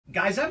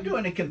Guys, I'm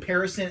doing a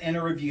comparison and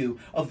a review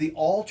of the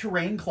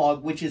all-terrain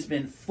clog, which has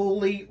been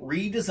fully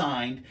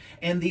redesigned,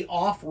 and the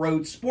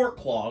off-road sport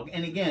clog.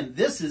 And again,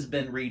 this has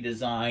been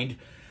redesigned.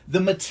 The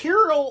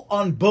material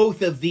on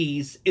both of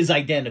these is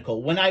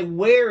identical. When I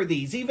wear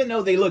these, even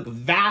though they look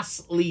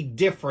vastly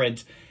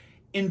different,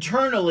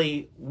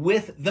 internally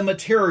with the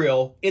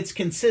material, it's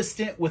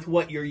consistent with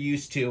what you're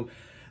used to.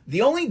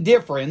 The only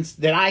difference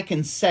that I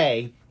can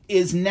say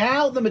is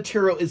now the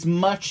material is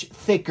much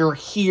thicker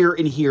here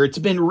and here. It's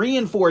been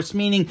reinforced,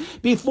 meaning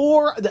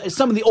before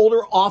some of the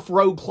older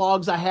off-road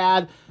clogs I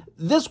had,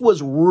 this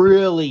was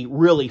really,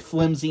 really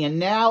flimsy, and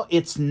now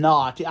it's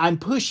not. I'm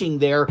pushing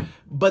there,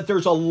 but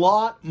there's a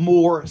lot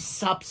more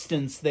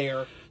substance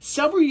there.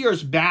 Several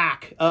years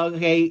back,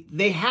 okay,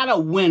 they had a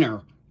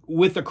winner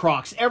with the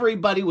Crocs.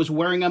 Everybody was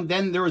wearing them.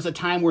 Then there was a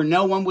time where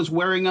no one was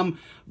wearing them.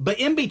 But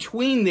in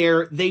between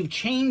there, they've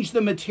changed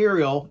the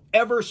material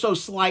ever so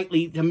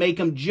slightly to make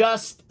them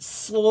just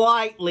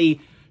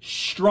slightly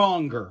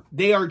stronger.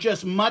 They are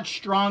just much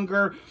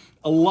stronger,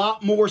 a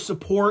lot more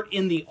support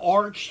in the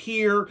arch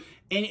here.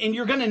 And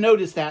you're going to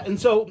notice that. And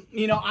so,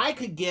 you know, I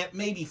could get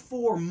maybe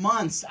 4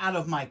 months out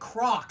of my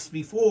Crocs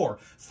before,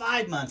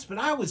 5 months, but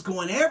I was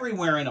going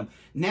everywhere in them.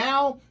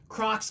 Now,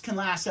 Crocs can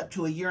last up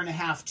to 1.5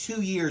 years,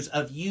 2 years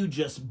of you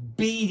just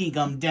beating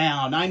them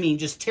down. I mean,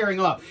 just tearing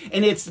them up.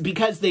 And it's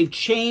because they've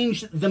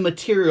changed the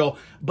material.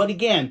 But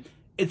again,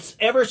 it's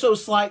ever so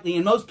slightly,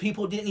 and most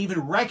people didn't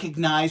even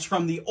recognize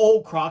from the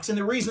old Crocs. And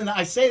the reason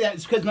I say that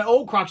is because my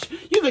old Crocs,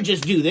 you could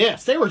just do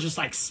this. They were just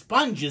like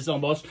sponges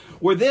almost,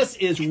 where this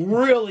is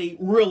really,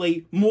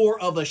 really more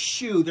of a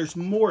shoe. There's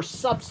more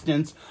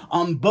substance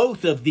on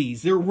both of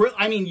these.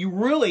 I mean, you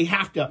really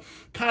have to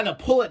kind of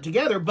pull it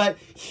together. But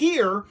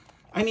here,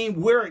 I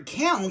mean, where it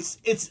counts,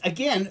 it's,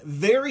 again,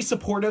 very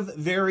supportive,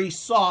 very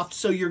soft,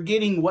 so you're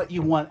getting what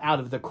you want out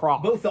of the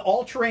Croc. Both the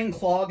all-terrain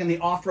clog and the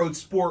off-road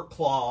sport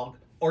clog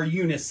are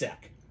unisex.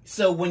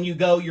 So when you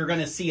go, you're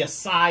going to see a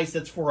size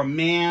that's for a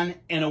man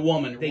and a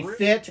woman. They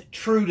fit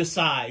true to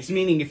size,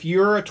 meaning if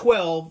you're a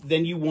 12,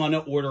 then you want to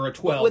order a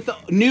 12. With the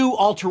new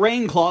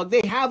all-terrain clog,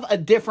 they have a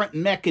different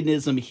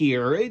mechanism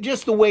here,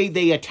 just the way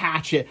they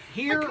attach it.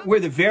 Here, where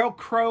the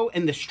Velcro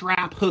and the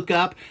strap hook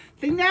up,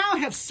 they now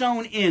have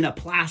sewn in a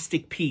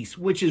plastic piece,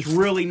 which is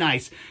really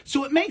nice.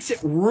 So it makes it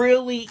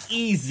really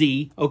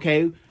easy,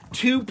 okay,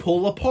 to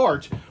pull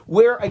apart.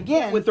 Where,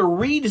 again, with the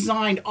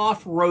redesigned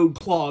off-road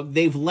clog,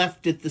 they've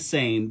left it the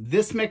same.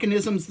 This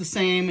mechanism's the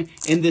same,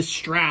 and this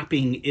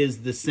strapping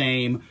is the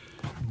same.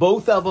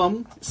 Both of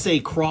them say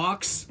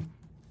Crocs.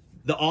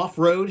 The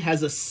off-road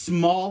has a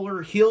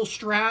smaller heel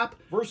strap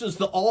versus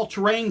the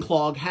all-terrain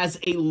clog has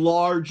a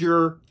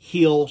larger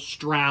heel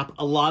strap.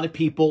 A lot of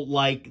people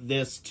like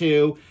this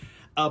too.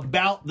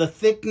 About the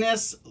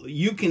thickness,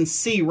 you can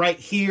see right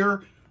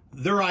here,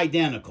 they're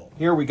identical.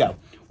 Here we go.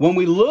 When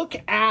we look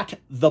at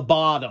the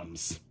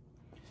bottoms,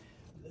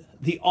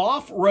 the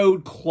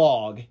off-road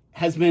clog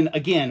has been,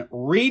 again,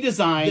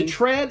 redesigned. The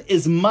tread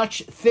is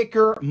much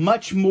thicker,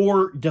 much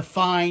more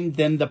defined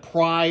than the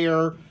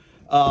prior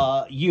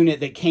unit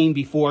that came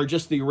before,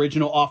 just the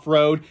original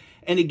off-road.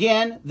 And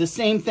again, the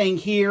same thing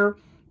here.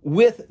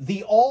 With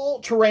the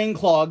all-terrain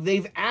clog,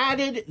 they've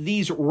added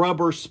these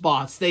rubber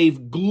spots.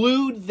 They've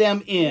glued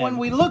them in. When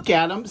we look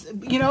at them,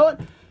 you know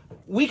what?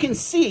 We can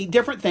see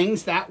different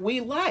things that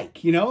we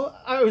like, you know?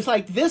 I was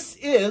like, this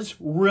is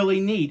really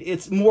neat.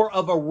 It's more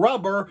of a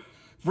rubber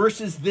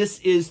versus this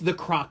is the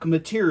Croc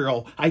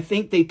material. I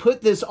think they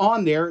put this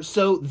on there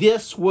so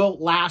this will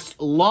last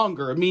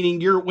longer,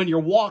 meaning when you're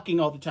walking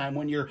all the time,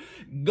 when you're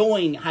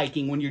going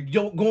hiking, when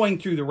you're going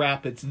through the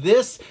rapids,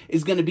 this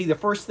is going to be the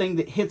first thing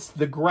that hits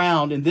the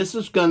ground, and this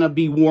is going to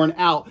be worn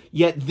out,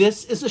 yet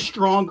this is a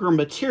stronger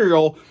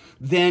material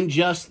than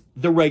just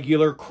the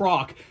regular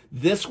Croc.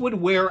 This would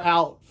wear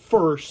out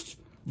first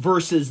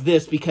versus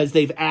this because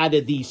they've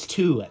added these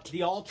to it.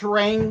 The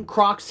all-terrain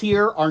Crocs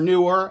here are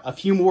newer, a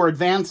few more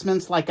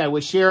advancements like I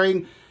was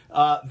sharing.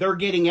 They're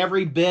getting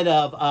every bit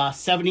of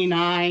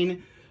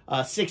 $79,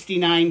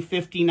 $69,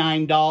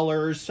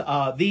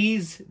 $59.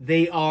 These,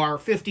 they are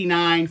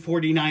 $59,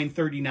 $49,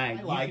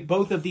 $39. Like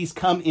both of these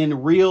come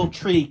in real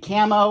tree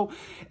camo,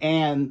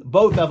 and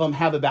both of them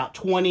have about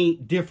 20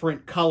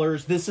 different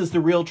colors. This is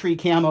the real tree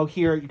camo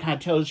here. It kind of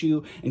tells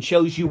you and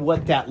shows you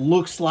what that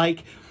looks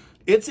like.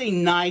 It's a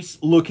nice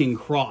looking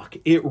Croc.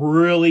 It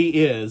really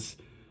is.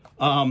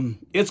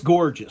 It's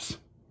gorgeous.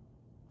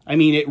 I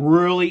mean, it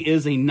really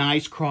is a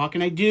nice Croc,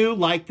 and I do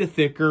like the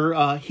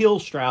thicker heel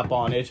strap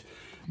on it.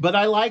 But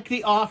I like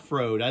the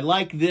off-road. I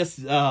like this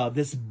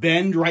this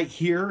bend right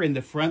here in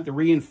the front, the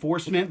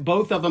reinforcement.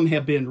 Both of them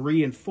have been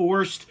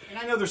reinforced. And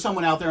I know there's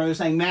someone out there who's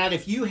saying, Matt,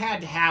 if you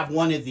had to have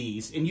one of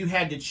these and you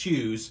had to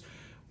choose,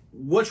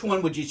 which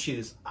one would you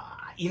choose?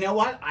 You know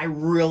what? I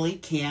really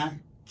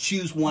can't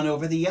choose one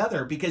over the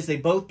other because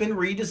they've both been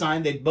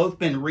redesigned. They've both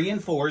been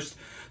reinforced.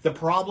 The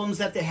problems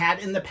that they had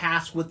in the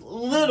past with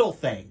little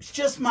things,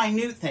 just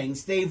minute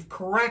things, they've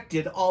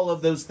corrected all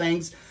of those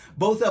things.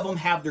 Both of them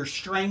have their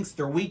strengths,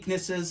 their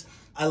weaknesses.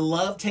 I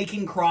love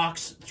taking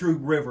Crocs through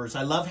rivers.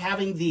 I love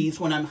having these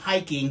when I'm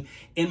hiking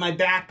in my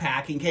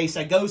backpack in case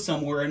I go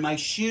somewhere and my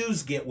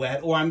shoes get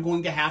wet or I'm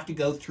going to have to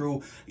go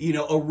through, you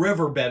know, a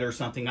riverbed or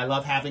something. I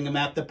love having them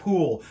at the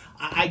pool.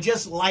 I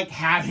just like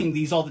having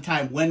these all the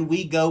time. When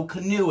we go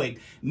canoeing,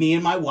 me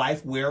and my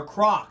wife wear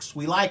Crocs.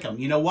 We like them.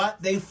 You know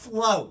what? They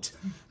float.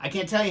 I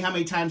can't tell you how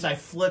many times I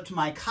flipped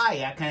my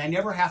kayak and I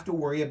never have to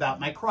worry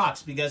about my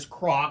Crocs because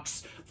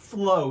Crocs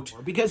float.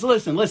 Because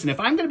listen, if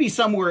I'm going to be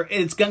somewhere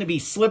it's going to be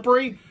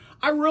slippery,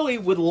 I really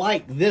would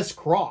like this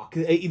Croc,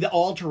 the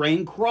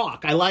all-terrain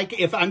Croc. I like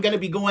if I'm going to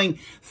be going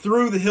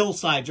through the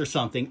hillsides or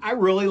something, I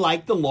really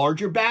like the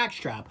larger back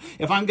strap.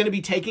 If I'm going to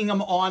be taking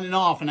them on and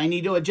off and I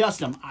need to adjust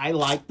them, I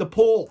like the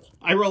pull.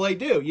 I really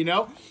do, you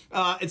know.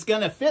 It's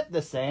going to fit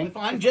the same. If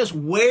I'm just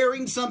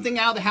wearing something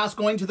out of the house,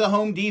 going to the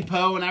Home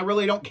Depot, and I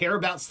really don't care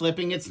about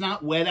slipping, it's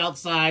not wet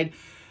outside,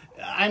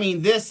 I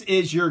mean, this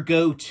is your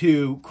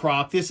go-to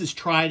Croc. This is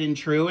tried and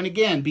true. And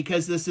again,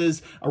 because this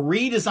is a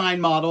redesigned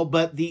model,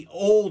 but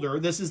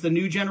this is the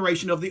new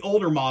generation of the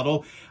older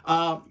model,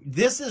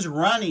 this is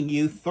running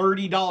you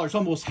 $30,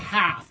 almost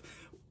half.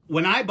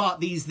 When I bought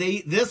these,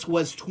 this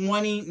was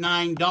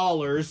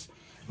 $29.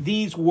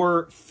 These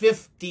were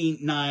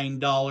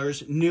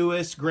 $59.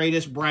 Newest,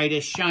 greatest,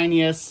 brightest,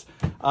 shiniest.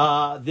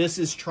 This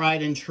is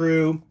tried and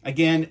true.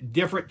 Again,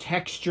 different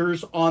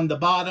textures on the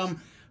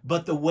bottom,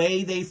 but the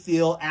way they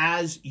feel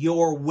as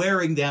you're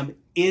wearing them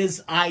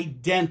is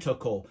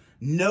identical.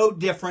 No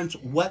difference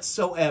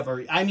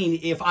whatsoever. I mean,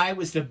 if I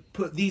was to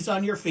put these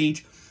on your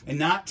feet and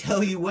not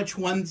tell you which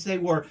ones they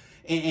were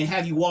and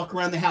have you walk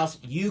around the house,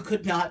 you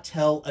could not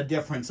tell a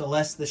difference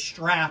unless the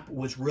strap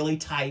was really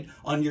tight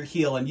on your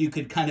heel and you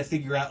could kind of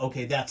figure out,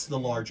 okay, that's the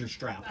larger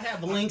strap. I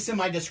have links in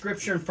my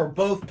description for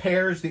both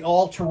pairs, the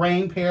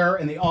all-terrain pair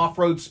and the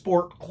off-road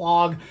sport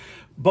clog.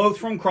 Both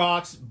from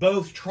Crocs,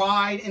 both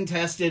tried and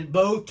tested,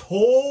 both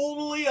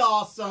totally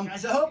awesome.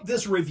 Guys, I hope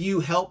this review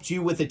helped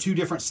you with the two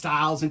different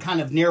styles and kind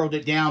of narrowed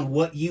it down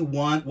what you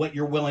want, what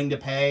you're willing to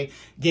pay,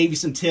 gave you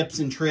some tips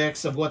and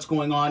tricks of what's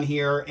going on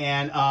here.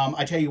 And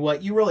I tell you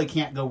what, you really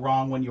can't go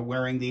wrong when you're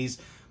wearing these.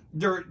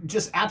 They're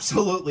just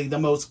absolutely the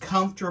most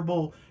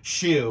comfortable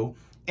shoe.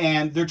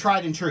 And they're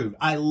tried and true.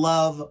 I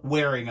love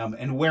wearing them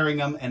and wearing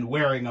them and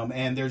wearing them.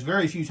 And there's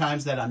very few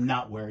times that I'm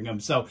not wearing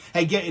them. So,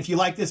 hey, if you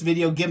like this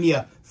video, give me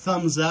a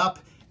thumbs up.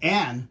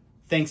 And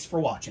thanks for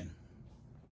watching.